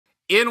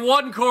In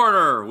one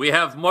corner, we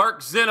have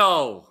Mark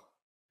Zinno.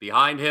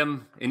 Behind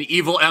him, an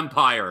evil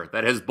empire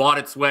that has bought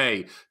its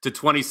way to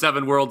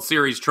 27 World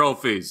Series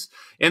trophies.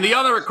 In the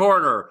other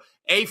corner,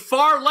 a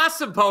far less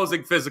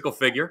imposing physical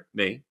figure,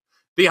 me.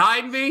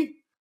 Behind me,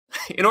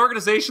 an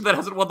organization that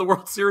hasn't won the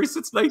World Series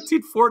since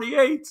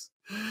 1948.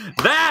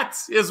 That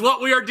is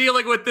what we are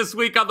dealing with this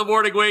week on the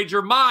Morning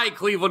Wager. My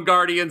Cleveland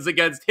Guardians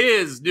against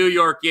his New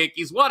York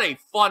Yankees. What a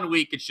fun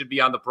week it should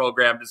be on the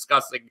program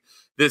discussing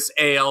this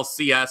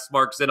ALCS.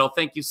 Mark Zinno,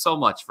 thank you so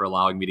much for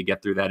allowing me to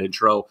get through that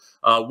intro.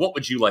 What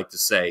would you like to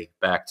say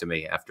back to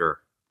me after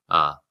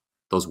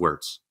those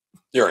words?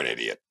 You're an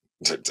idiot.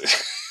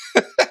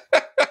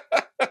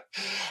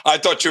 I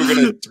thought you were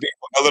going to be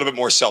a little bit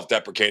more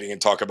self-deprecating and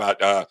talk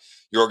about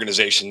your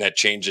organization that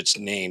changed its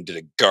name to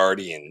the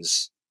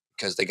Guardians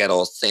because they got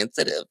all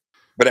sensitive.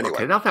 But anyway,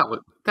 okay, now that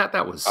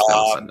was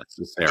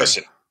unnecessary.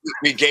 Listen,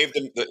 we gave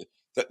them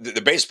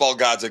the baseball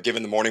gods have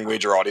given the Morning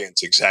Wager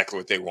audience exactly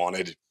what they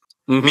wanted.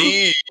 Mm-hmm.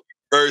 Me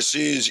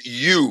versus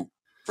you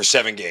for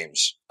 7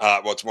 games.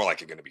 Well, it's more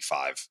likely going to be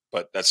 5,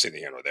 but that's in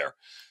the end or there.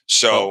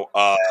 So,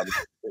 I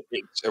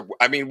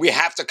mean, we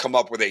have to come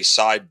up with a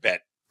side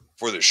bet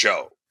for the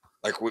show.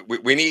 Like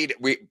we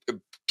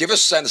give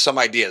us some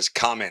ideas,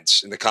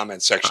 comments in the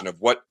comment section of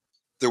what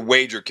the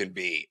wager can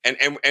be,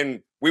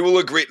 and we will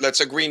agree. Let's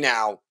agree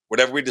now.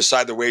 Whatever we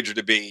decide the wager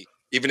to be,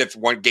 even if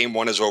game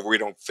one is over, we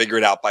don't figure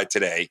it out by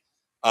today.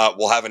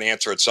 We'll have an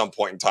answer at some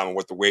point in time on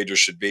what the wager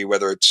should be.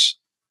 Whether it's,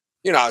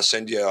 I'll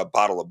send you a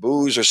bottle of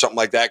booze or something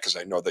like that because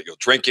I know that you'll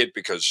drink it.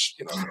 Because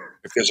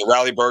if there's a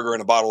rally burger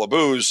and a bottle of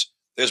booze,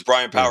 there's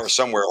Bryan Powers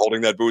somewhere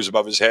holding that booze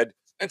above his head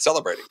and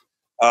celebrating.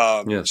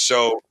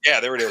 So yeah,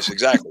 there it is.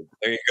 Exactly.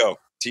 There you go.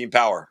 Team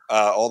power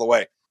all the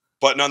way.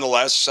 But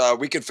nonetheless,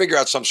 we can figure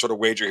out some sort of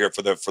wager here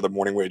for the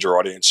Morning Wager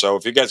audience. So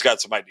if you guys got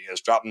some ideas,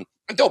 drop them.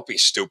 And don't be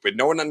stupid.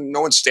 No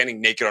one's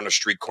standing naked on a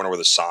street corner with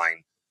a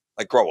sign.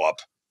 Like, grow up.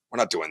 We're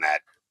not doing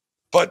that.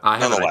 But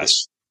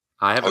nonetheless,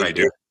 I have an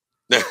idea.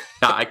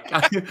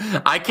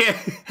 I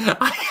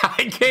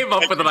came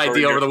up with an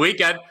idea over the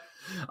weekend.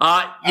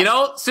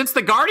 Since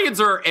the Guardians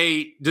are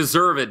a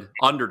deserved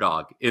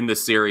underdog in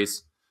this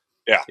series,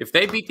 if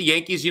they beat the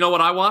Yankees, you know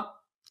what I want?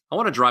 I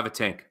want to drive a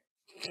tank.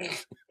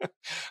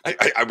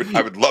 I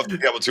would love to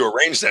be able to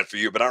arrange that for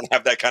you, but I don't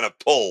have that kind of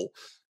pull.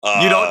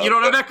 You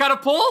don't have that kind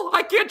of pull?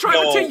 I can't drive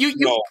a tank.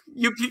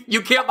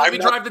 You can't let me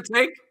drive the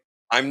tank?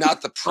 I'm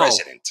not the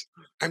president.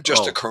 I'm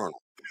just a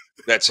colonel.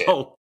 That's it.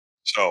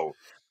 So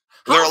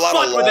how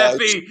fun would that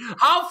be?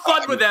 How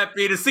fun would that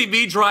be to see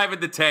me driving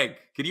the tank?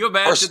 Can you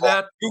imagine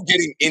that? You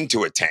getting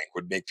into a tank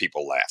would make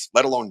people laugh,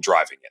 let alone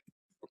driving it.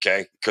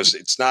 Okay, because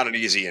it's not an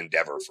easy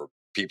endeavor for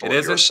people on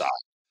your side.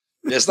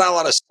 There's not a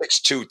lot of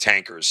 6'2"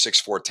 tankers,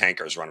 6'4"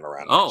 tankers running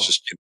around. Oh.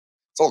 It's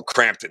a little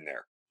cramped in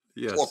there.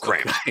 Yes, it's a little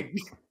cramped. Okay.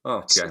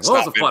 Well, it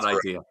was a fun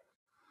idea.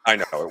 I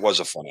know, it was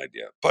a fun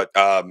idea. But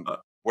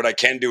what I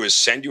can do is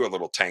send you a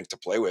little tank to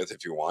play with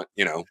if you want,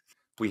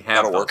 We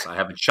have those. I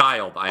have a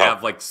child. I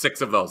have like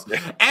 6 of those.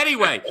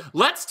 Anyway,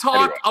 let's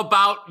talk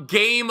about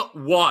game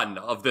 1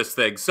 of this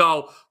thing.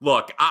 So,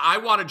 look, I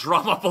want to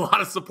drum up a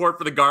lot of support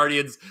for the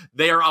Guardians.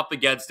 They are up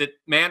against it.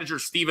 Manager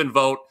Stephen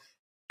Vogt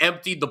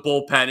emptied the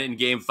bullpen in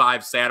game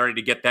 5 Saturday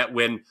to get that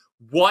win.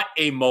 What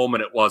a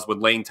moment it was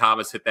when Lane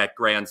Thomas hit that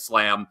grand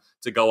slam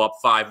to go up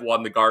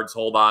 5-1. The Guards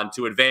hold on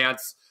to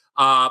advance.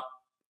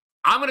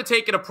 I'm going to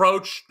take an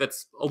approach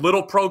that's a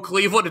little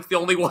pro-Cleveland. It's the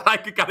only one I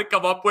could kind of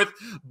come up with.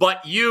 But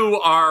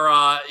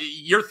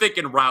you're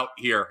thinking route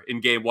here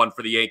in game 1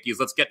 for the Yankees.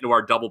 Let's get into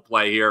our double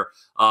play here.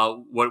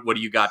 What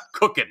do you got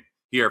cooking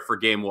here for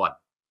game 1?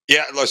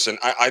 Yeah, listen,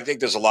 I think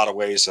there's a lot of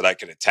ways that I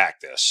can attack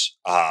this.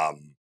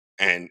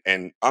 And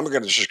I'm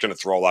just going to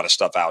throw a lot of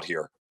stuff out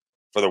here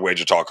for the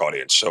WagerTalk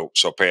audience.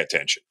 So pay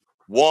attention.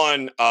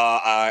 One,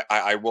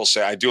 I will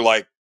say I do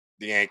like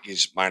the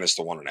Yankees minus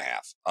the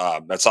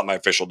 1.5. That's not my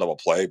official double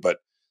play,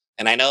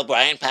 and I know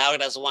Bryan Power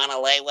doesn't want to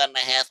lay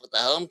 1.5 with the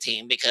home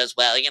team because,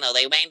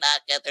 they may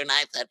not get their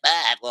 9th at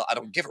bat. Well, I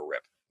don't give a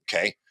rip.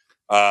 Okay.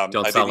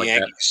 Don't sound like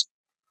that.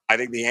 I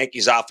think the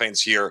Yankees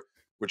offense here,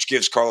 which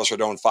gives Carlos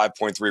Rodon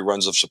 5.3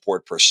 runs of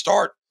support per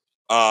start,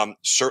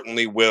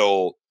 certainly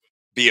will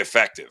be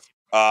effective.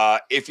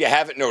 If you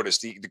haven't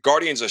noticed, the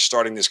Guardians are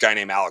starting this guy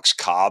named Alex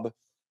Cobb.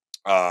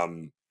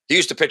 He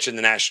used to pitch in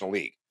the National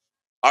League.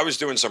 I was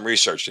doing some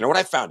research. You know what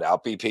I found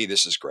out, BP?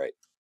 This is great.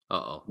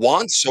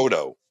 Juan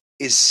Soto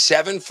is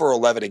 7 for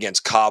 11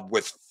 against Cobb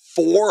with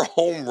 4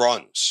 home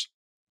runs.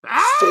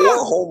 4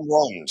 home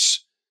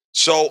runs.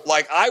 So,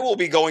 I will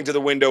be going to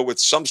the window with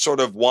some sort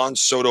of Juan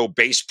Soto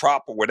base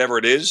prop or whatever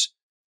it is.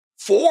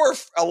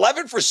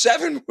 11 for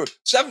 7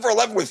 for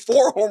 11 with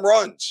 4 home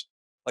runs.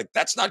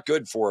 That's not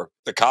good for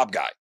the Cobb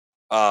guy.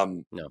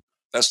 No.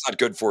 That's not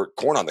good for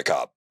corn on the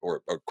cob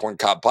or corn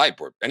cob pipe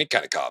or any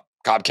kind of cob.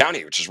 Cobb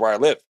County, which is where I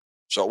live.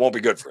 So it won't be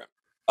good for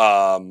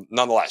him.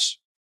 Nonetheless,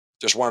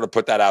 just wanted to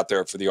put that out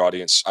there for the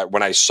audience.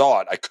 When I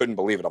saw it, I couldn't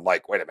believe it. I'm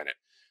like, wait a minute.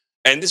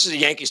 And this is a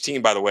Yankees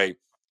team, by the way.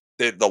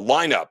 The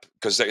lineup,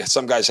 because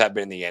some guys have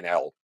been in the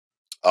NL,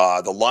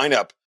 the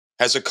lineup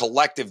has a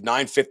collective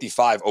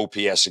 955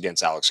 OPS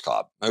against Alex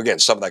Cobb. Again,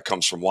 some of that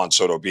comes from Juan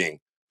Soto being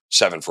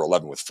 7 for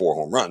 11 with 4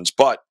 home runs,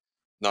 but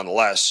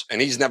nonetheless, and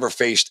he's never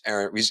faced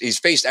Aaron. He's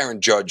faced Aaron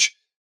Judge.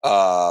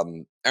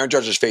 Aaron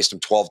Judge has faced him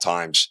 12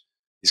 times.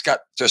 He's got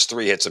just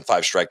 3 hits and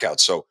 5 strikeouts.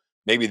 So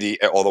maybe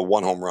although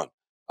 1 home run,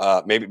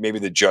 maybe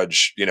the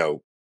Judge,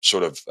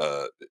 sort of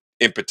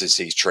impetus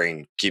he's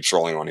trained keeps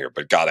rolling on here.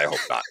 But God, I hope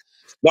not.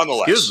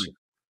 Nonetheless,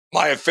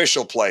 my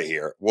official play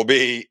here will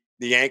be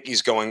the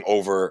Yankees going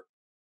over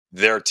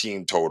their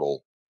team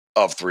total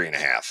of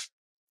 3.5.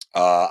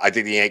 I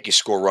think the Yankees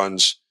score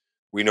runs.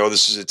 We know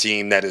this is a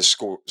team that has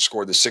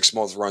scored the 6th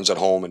most runs at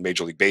home in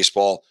Major League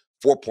Baseball,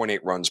 4.8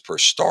 runs per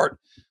start.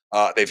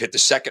 They've hit the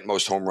 2nd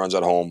most home runs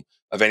at home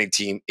of any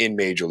team in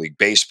Major League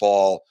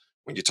Baseball.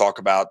 When you talk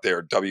about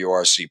their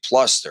WRC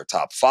plus, their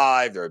top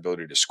 5, their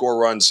ability to score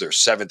runs, they're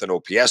 7th in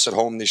OPS at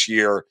home this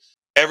year.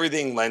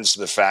 Everything lends to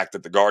the fact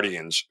that the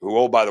Guardians, who,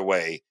 oh, by the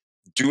way,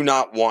 do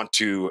not want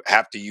to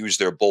have to use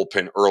their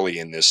bullpen early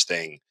in this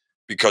thing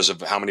because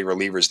of how many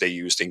relievers they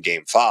used in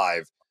Game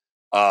 5,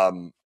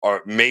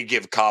 or may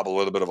give Cobb a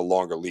little bit of a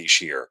longer leash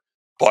here.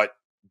 But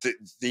the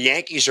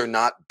Yankees are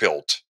not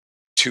built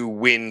to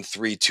win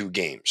 3-2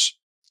 games.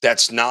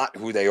 That's not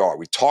who they are.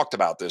 We talked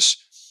about this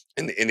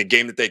in the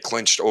game that they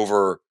clinched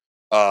over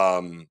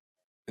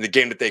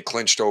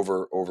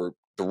over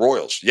the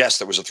Royals. Yes,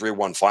 that was a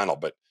 3-1 final,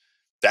 but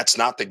that's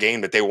not the game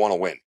that they want to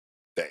win.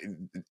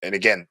 And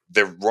again,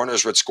 the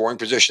runners with scoring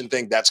position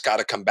thing, that's got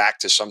to come back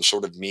to some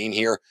sort of mean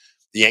here.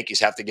 The Yankees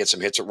have to get some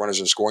hits at runners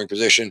in scoring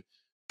position,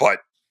 but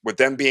with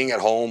them being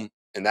at home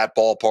in that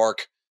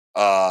ballpark,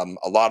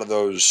 a lot of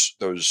those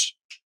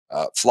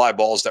fly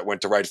balls that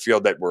went to right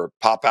field that were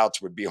pop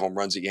outs would be home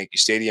runs at Yankee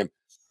Stadium.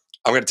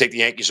 I'm going to take the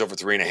Yankees over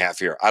 3.5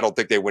 here. I don't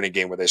think they win a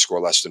game where they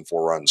score less than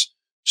 4 runs.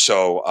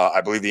 So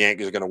I believe the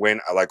Yankees are going to win.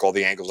 I like all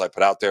the angles I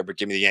put out there, but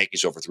give me the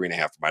Yankees over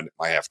 3.5 for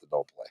my half the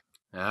double play.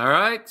 All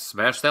right.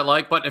 Smash that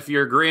like button if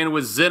you're agreeing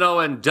with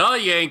Zinno and the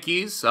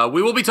Yankees.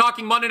 We will be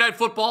talking Monday Night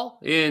Football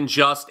in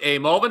just a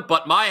moment,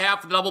 but my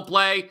half the double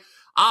play,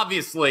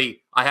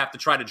 obviously, I have to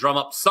try to drum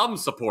up some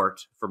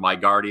support for my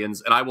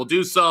Guardians, and I will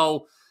do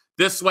so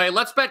this way.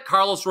 Let's bet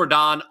Carlos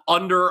Rodon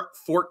under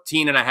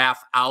 14.5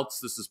 outs.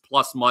 This is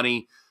plus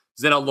money.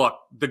 Zinno, look,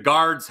 the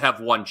Guards have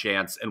one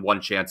chance and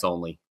one chance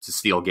only to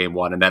steal Game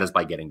 1, and that is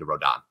by getting to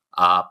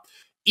Rodon.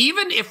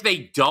 Even if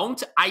they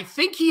don't, I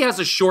think he has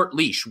a short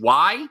leash.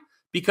 Why?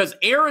 Because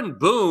Aaron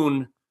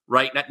Boone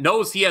right now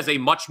knows he has a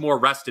much more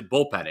rested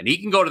bullpen, and he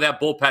can go to that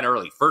bullpen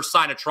early. First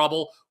sign of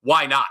trouble,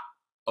 why not?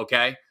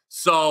 Okay?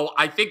 So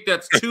I think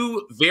that's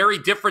 2 very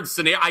different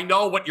scenarios. I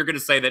know what you're going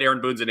to say, that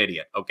Aaron Boone's an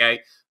idiot,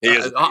 okay?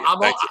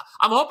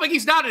 I'm hoping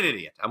he's not an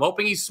idiot. I'm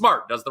hoping he's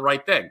smart, does the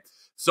right thing.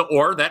 So,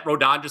 or that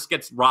Rodon just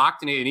gets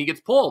rocked and he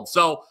gets pulled.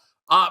 So,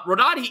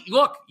 Rodon,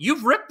 look,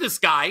 you've ripped this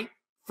guy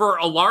for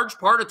a large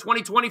part of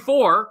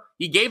 2024.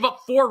 He gave up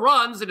 4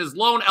 runs in his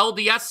lone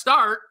LDS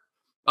start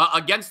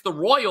against the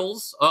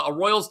Royals, a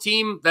Royals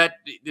team that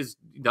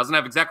doesn't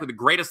have exactly the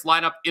greatest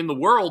lineup in the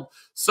world.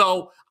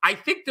 So, I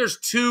think there's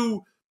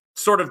 2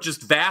 sort of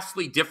just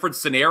vastly different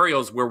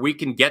scenarios where we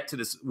can get to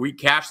this, we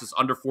cash this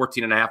under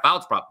 14.5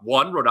 outs prop.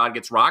 1, Rodon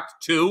gets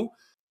rocked. 2,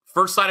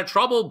 first sign of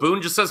trouble,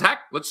 Boone just says, heck,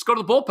 let's just go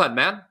to the bullpen,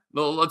 man.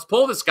 Let's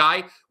pull this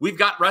guy. We've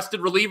got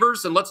rested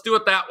relievers, and let's do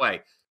it that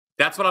way.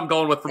 That's what I'm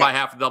going with for my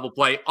half double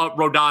play.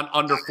 Rodon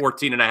under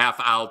 14.5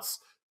 outs,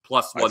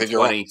 plus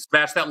 120.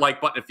 Smash that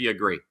like button if you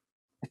agree.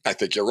 I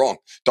think you're wrong.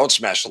 Don't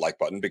smash the like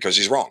button because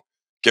he's wrong.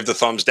 Give the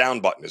thumbs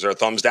down button. Is there a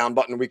thumbs down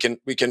button we can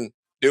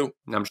do?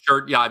 I'm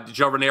sure, yeah,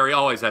 Joe Ranieri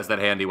always has that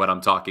handy when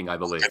I'm talking, I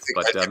believe.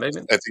 I think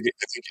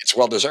it's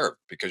well-deserved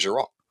because you're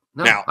wrong.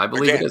 No, now, I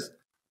believe it is.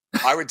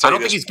 I would tell I don't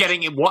think he's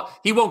getting it.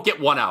 He won't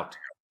get 1 out.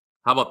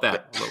 How about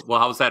that? Well,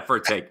 how's that for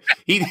a take?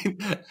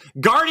 The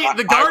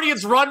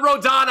Guardians run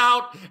Rodon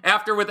out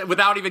after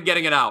without even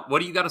getting it out.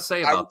 What do you got to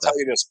say about that?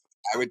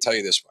 I would tell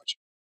you this much.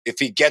 If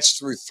he gets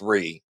through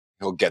 3,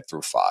 he'll get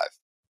through 5.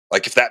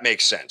 Like, if that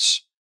makes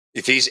sense.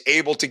 If he's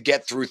able to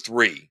get through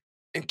 3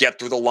 and get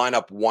through the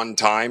lineup 1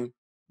 time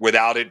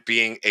without it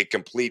being a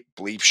complete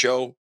bleep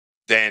show,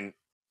 then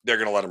they're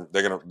going to let him.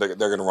 They're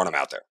going to run him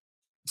out there.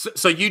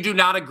 So you do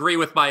not agree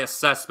with my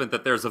assessment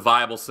that there's a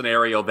viable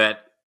scenario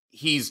that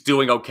he's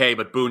doing okay,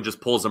 but Boone just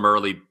pulls him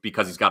early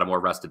because he's got a more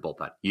rested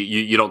bullpen.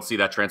 You don't see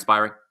that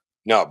transpiring?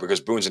 No, because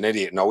Boone's an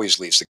idiot and always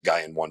leaves the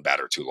guy in 1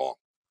 batter too long.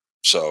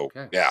 So,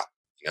 yeah,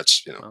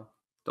 that's, Well,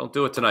 don't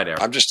do it tonight,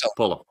 Aaron. I'm just telling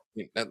pull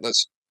him.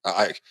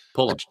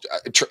 Pull him.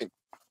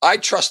 I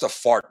trust a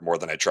fart more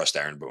than I trust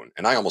Aaron Boone,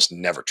 and I almost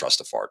never trust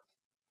a fart.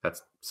 That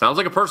sounds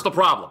like a personal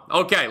problem.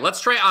 Okay,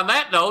 let's try on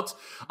that note.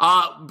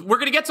 We're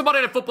going to get to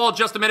Monday Night Football in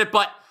just a minute,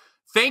 but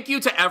thank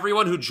you to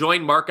everyone who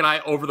joined Mark and I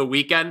over the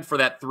weekend for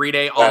that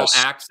 3-day all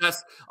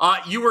access.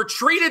 You were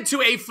treated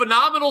to a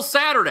phenomenal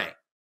Saturday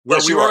where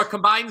we were a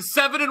combined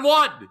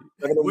 7-1.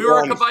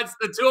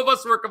 The 2 of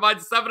us were a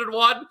combined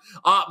 7-1.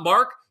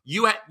 Mark,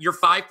 you had your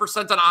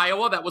 5% on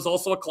Iowa. That was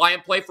also a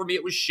client play for me.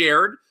 It was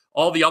shared.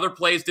 All the other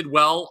plays did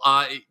well.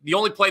 The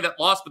only play that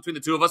lost between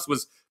the 2 of us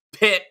was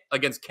Pitt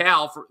against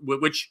Cal,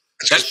 which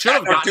That should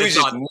have gotten it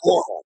done.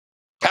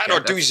 Pat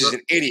Narduzzi is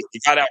an idiot. He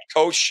got out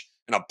coached,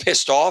 and I'm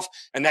pissed off.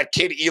 And that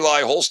kid,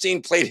 Eli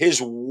Holstein, played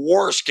his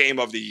worst game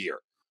of the year.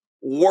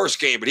 Worst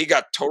game, but he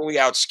got totally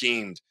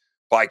out-schemed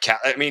by Cal.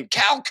 I mean,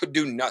 Cal could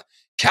do nothing.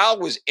 Cal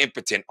was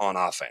impotent on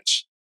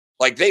offense.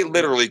 Like, they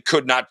literally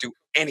could not do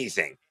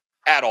anything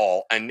at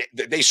all. And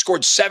they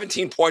scored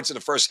 17 points in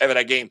the first half of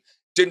that game.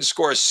 Didn't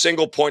score a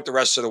single point the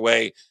rest of the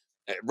way.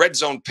 Red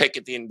zone pick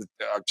at the end.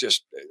 I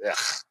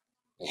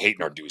hate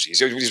Narduzzi.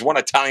 He's one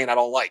Italian I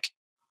don't like.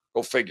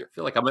 Go figure. I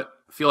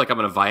feel like I'm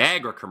in a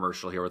Viagra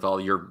commercial here with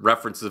all your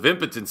references of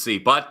impotency.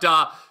 But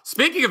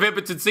speaking of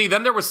impotency,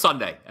 then there was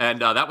Sunday,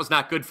 and that was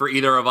not good for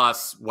either of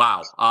us.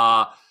 Wow.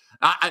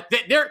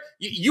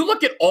 You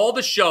look at all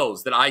the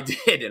shows that I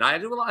did, and I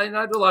do a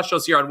lot of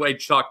shows here on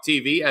WagerTalk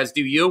TV, as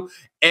do you.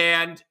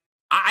 And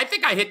I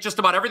think I hit just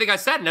about everything I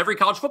said in every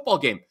college football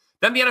game.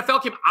 Then the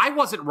NFL came. I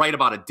wasn't right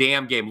about a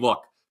damn game.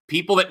 Look,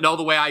 people that know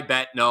the way I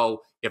bet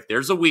know if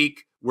there's a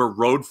week where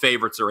road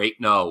favorites are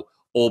 8-0,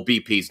 old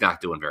BP's not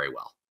doing very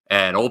well.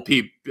 And old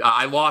P,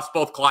 I lost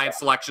both client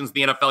selections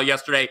in the NFL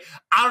yesterday.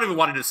 I don't even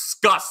want to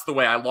discuss the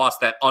way I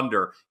lost that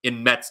under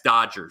in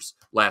Mets-Dodgers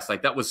last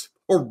night. That was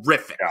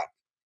horrific. Yeah.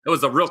 It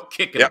was a real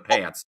kick in the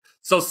pants.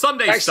 So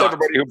Sunday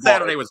sucked.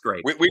 Saturday was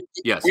great.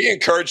 We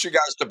encourage you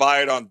guys to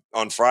buy it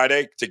on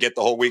Friday to get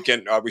the whole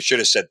weekend. We should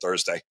have said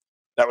Thursday.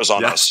 That was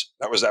on us.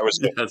 That was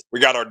yes. We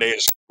got our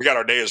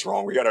days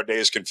wrong. We got our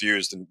days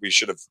confused, and we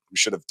should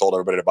have told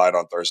everybody to buy it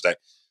on Thursday.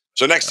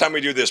 So next time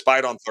we do this, buy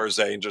it on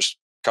Thursday and just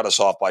cut us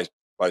off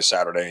by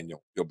Saturday, and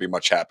you'll be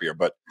much happier.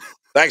 But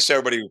thanks to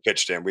everybody who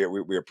pitched in.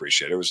 We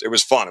appreciate it. It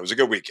was fun. It was a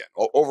good weekend.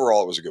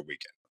 Overall, it was a good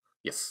weekend.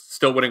 Yes,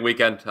 still winning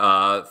weekend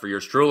for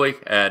yours truly,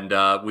 and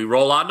we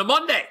roll on to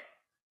Monday,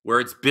 where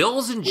it's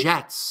Bills and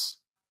Jets.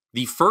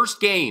 The first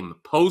game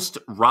post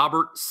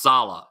Robert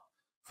Saleh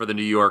for the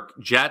New York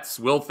Jets.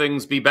 Will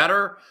things be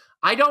better?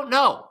 I don't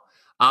know.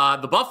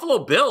 The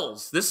Buffalo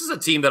Bills. This is a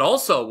team that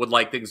also would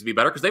like things to be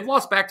better because they've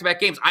lost back-to-back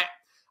games.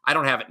 I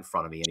don't have it in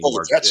front of me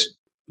anymore.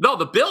 No,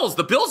 the Bills.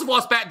 The Bills have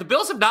lost back. The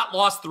Bills have not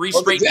lost three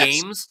straight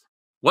games.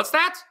 What's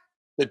that?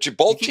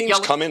 Both teams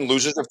come in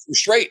losers of 2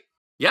 straight.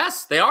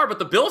 Yes, they are, but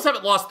the Bills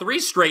haven't lost 3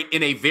 straight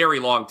in a very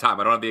long time.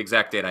 I don't have the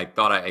exact date. I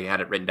thought I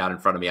had it written down in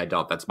front of me. I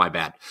don't. That's my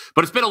bad.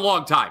 But it's been a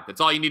long time. That's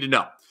all you need to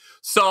know.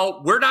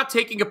 So we're not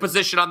taking a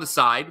position on the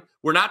side.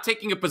 We're not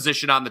taking a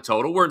position on the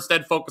total. We're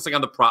instead focusing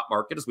on the prop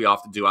market, as we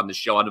often do on this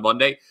show on a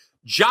Monday.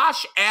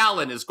 Josh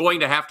Allen is going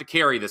to have to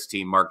carry this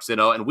team, Mark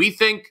Zinno, and we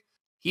think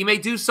he may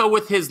do so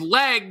with his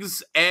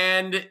legs,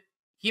 and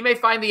he may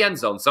find the end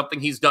zone, something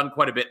he's done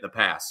quite a bit in the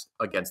past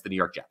against the New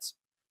York Jets.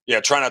 Yeah,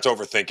 try not to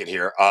overthink it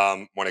here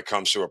when it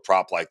comes to a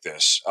prop like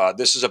this.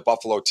 This is a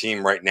Buffalo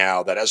team right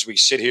now that as we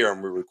sit here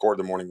and we record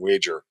the morning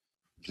wager,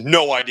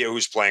 no idea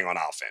who's playing on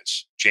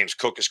offense. James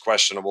Cook is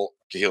questionable.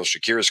 Khalil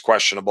Shakir is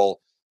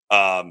questionable.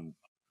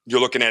 You're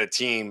looking at a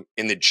team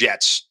in the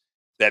Jets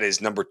that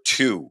is number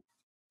 2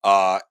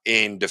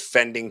 in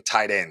defending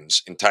tight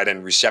ends, in tight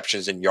end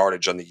receptions and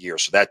yardage on the year.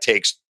 So that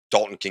takes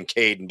Dalton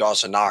Kincaid and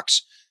Dawson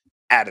Knox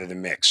out of the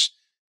mix.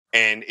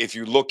 And if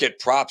you look at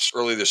props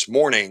early this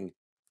morning,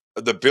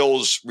 the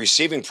Bills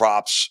receiving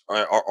props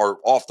are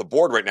off the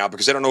board right now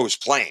because they don't know who's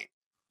playing.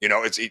 You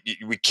know,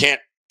 we can't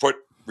put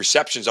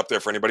receptions up there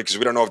for anybody because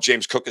we don't know if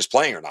James Cook is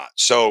playing or not.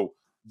 So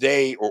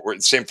or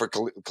same for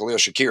Khalil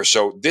Shakir.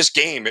 So this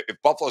game,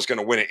 if Buffalo's going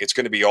to win it, it's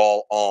going to be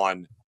all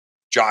on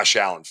Josh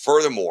Allen.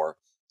 Furthermore,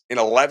 in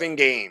 11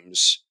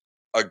 games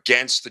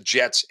against the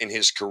Jets in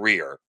his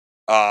career,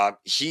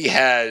 he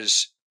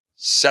has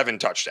 7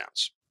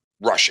 touchdowns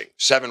rushing,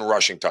 7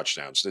 rushing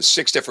touchdowns. There's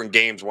 6 different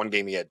games. One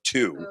game he had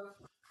 2.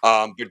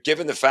 But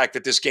given the fact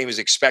that this game is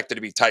expected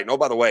to be tight, and oh,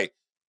 by the way,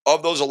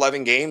 of those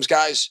 11 games,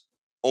 guys,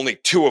 only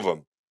 2 of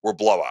them were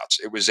blowouts.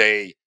 It was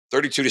a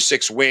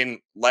 32-6 win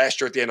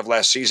last year at the end of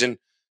last season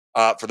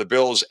for the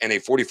Bills and a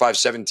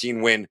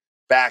 45-17 win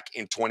back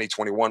in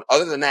 2021.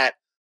 Other than that,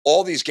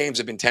 all these games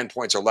have been 10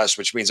 points or less,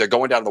 which means they're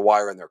going down the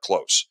wire and they're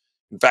close.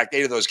 In fact,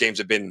 8 of those games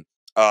have been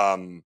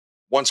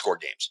one-score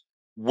games.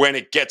 When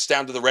it gets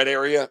down to the red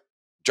area,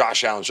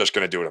 Josh Allen's just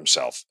going to do it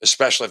himself,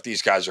 especially if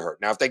these guys are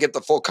hurt. Now, if they get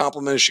the full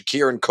complement of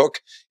Shakir and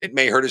Cook, it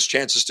may hurt his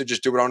chances to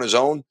just do it on his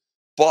own.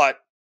 But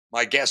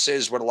my guess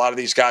is with a lot of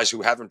these guys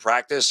who haven't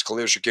practiced,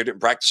 Khalil Shakir didn't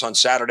practice on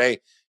Saturday,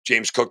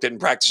 James Cook didn't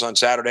practice on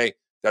Saturday,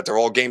 that they're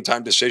all game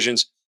time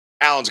decisions.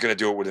 Allen's going to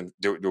do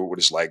it with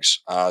his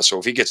legs. So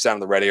if he gets down in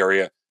the red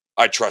area,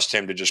 I trust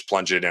him to just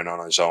plunge it in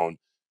on his own.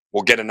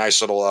 We'll get a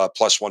nice little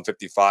plus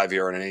 155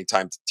 here and an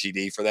anytime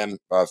TD for them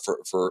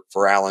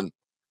for Allen.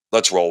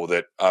 Let's roll with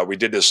it. We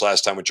did this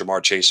last time with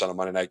Jamar Chase on a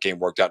Monday night game.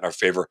 Worked out in our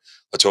favor.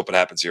 Let's hope it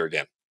happens here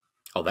again.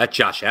 Oh, that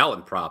Josh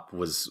Allen prop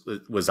was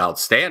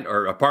outstanding.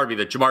 Or pardon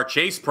me, the Jamar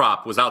Chase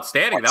prop was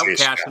outstanding. That was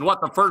cashed in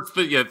the first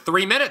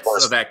 3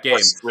 minutes of that game,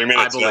 3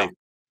 minutes, I believe.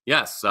 Yeah.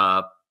 Yes.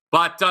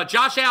 But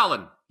Josh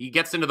Allen, he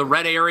gets into the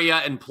red area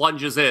and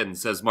plunges in,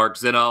 says Mark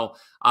Zinno.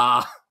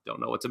 Don't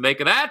know what to make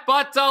of that,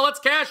 but let's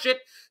cash it.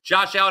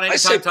 Josh Allen,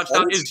 anytime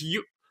touchdown is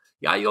you.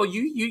 Yeah,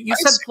 you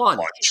said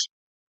plunge.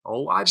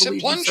 Oh, I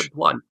believe you said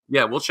plunge.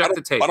 Yeah, we'll check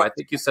the tape. I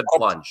think you said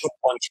plunge.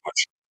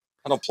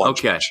 I don't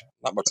plunge much.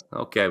 Not much.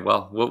 Okay,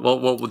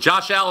 well,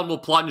 Josh Allen will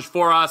plunge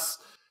for us,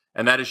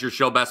 and that is your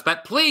show best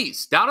bet.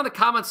 Please, down in the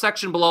comment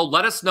section below,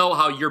 let us know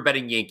how you're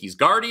betting Yankees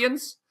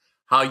Guardians,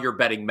 how you're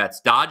betting Mets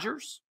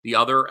Dodgers, the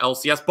other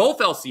LCS, both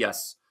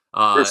LCS.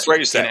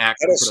 Rephrase that.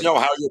 Let us know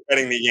how you're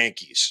betting the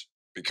Yankees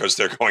because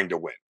they're going to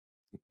win.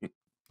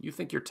 You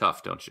think you're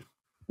tough, don't you?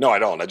 No, I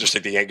don't. I just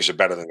think the Yankees are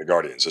better than the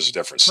Guardians. There's a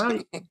difference.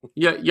 Well,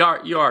 yeah,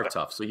 you are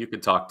tough, so you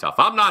can talk tough.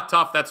 I'm not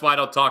tough. That's why I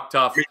don't talk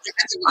tough. We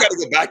got to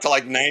go back to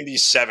like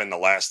 97, the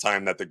last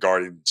time that the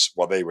Guardians,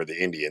 well, they were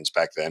the Indians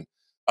back then,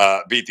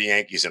 beat the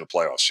Yankees in a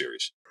playoff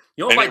series.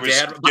 You know,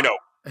 dad. You know,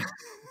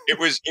 it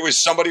was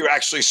somebody who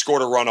actually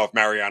scored a run off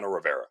Mariano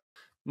Rivera.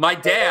 My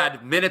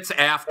dad, minutes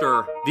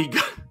after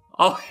the.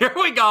 Oh, here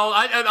we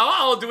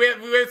go. Do we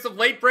have some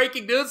late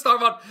breaking news? Talk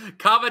about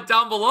comment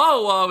down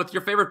below with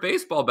your favorite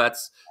baseball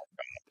bets.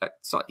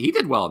 So he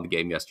did well in the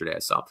game yesterday, I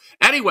saw.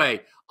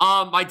 Anyway,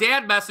 my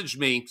dad messaged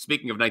me,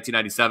 speaking of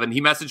 1997, he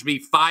messaged me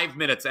 5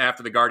 minutes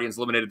after the Guardians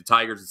eliminated the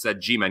Tigers and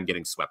said G-Men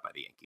getting swept by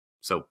the Yankees.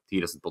 So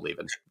he doesn't believe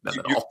in them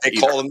at all. They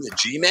call them the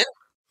G-Men?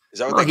 Is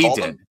that what they call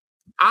them?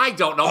 I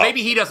don't know.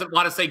 Maybe he doesn't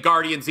want to say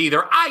Guardians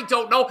either. I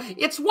don't know.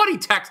 It's what he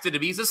texted to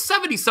me. He's a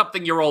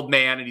 70-something-year-old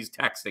man, and he's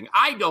texting.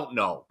 I don't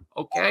know.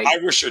 Okay? I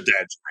wish your dad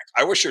drank.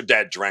 I wish your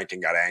dad drank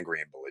and got angry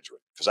and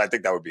belligerent, because I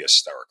think that would be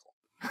hysterical.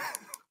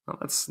 Well,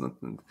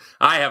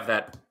 I have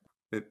that.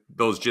 You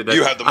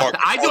have the mark.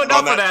 I do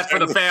enough of that for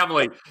the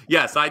family.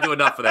 Yes, I do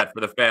enough of that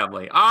for the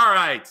family. All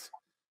right.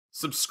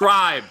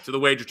 Subscribe to the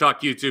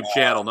WagerTalk YouTube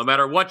channel, no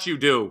matter what you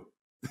do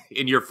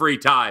in your free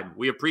time.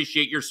 We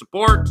appreciate your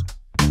support.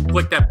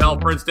 Click that bell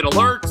for instant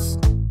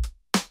alerts,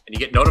 and you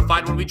get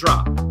notified when we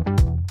drop.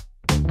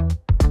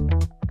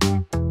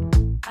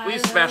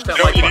 Please smash that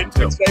like button,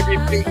 too.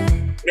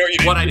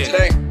 What I did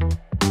today?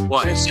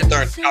 What? You didn't sit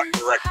there and count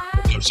your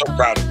record. I'm so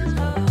proud of you.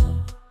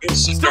 You didn't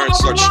sit there and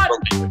start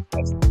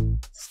stroking.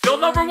 Still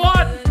number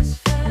one.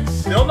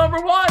 Still number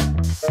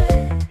one.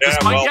 Yeah,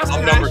 well,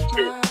 I'm number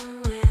two.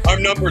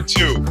 I'm number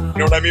two. You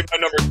know what I mean by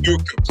number two?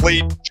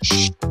 Complete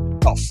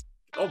stuff.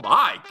 Oh,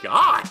 my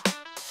God.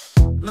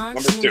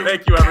 Number two.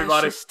 Thank you,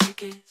 everybody.